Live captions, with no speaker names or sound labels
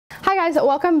Hi guys,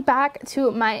 welcome back to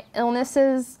my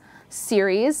illnesses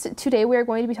series. Today we are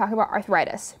going to be talking about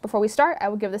arthritis. Before we start, I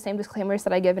will give the same disclaimers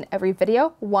that I give in every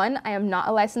video. One, I am not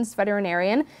a licensed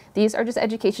veterinarian. These are just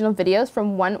educational videos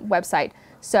from one website.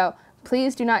 So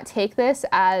please do not take this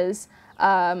as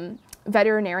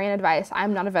veterinarian advice.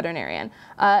 I'm not a veterinarian.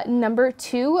 Number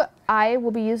two, I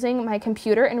will be using my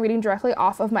computer and reading directly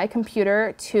off of my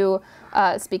computer to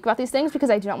speak about these things because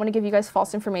I do not want to give you guys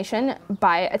false information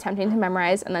by attempting to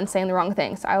memorize and then saying the wrong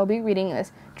thing. So I will be reading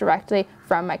this directly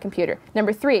from my computer.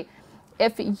 Number three,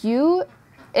 if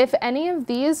any of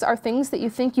these are things that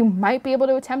you think you might be able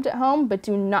to attempt at home but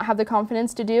do not have the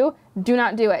confidence to do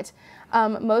not do it.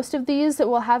 Most of these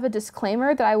will have a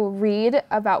disclaimer that I will read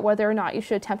about whether or not you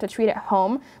should attempt to treat at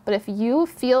home, but if you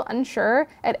feel unsure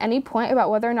at any point about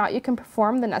whether or not you can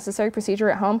perform the necessary procedure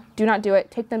at home, do not do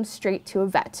it. Take them straight to a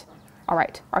vet. All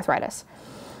right, arthritis.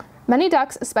 Many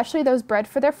ducks, especially those bred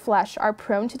for their flesh, are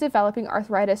prone to developing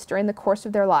arthritis during the course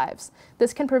of their lives.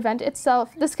 This can present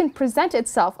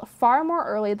itself far more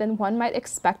early than one might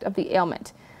expect of the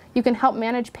ailment. You can help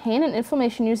manage pain and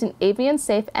inflammation using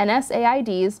avian-safe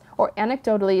NSAIDs or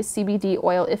anecdotally CBD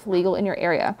oil if legal in your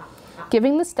area.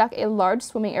 Giving the duck a large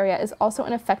swimming area is also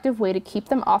an effective way to keep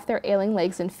them off their ailing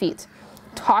legs and feet.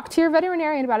 Talk to your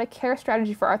veterinarian about a care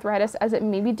strategy for arthritis as it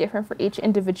may be different for each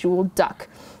individual duck.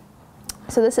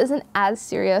 So this isn't as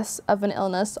serious of an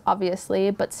illness,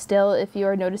 obviously, but still, if you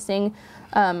are noticing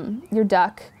your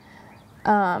duck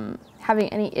having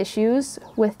any issues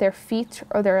with their feet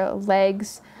or their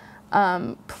legs,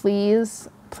 please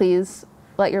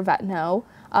let your vet know.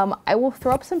 I will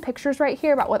throw up some pictures right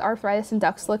here about what arthritis in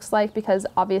ducks looks like because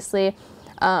obviously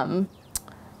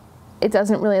it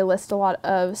doesn't really list a lot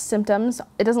of symptoms.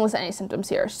 It doesn't list any symptoms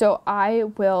here. So I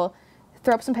will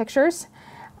throw up some pictures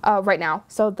right now.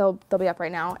 So they'll be up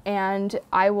right now. And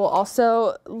I will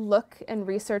also look and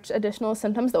research additional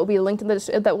symptoms that will be linked in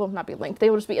the, that will not be linked. They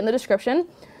will just be in the description.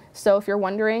 So if you're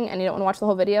wondering and you don't want to watch the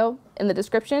whole video, in the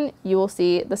description, you will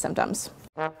see the symptoms.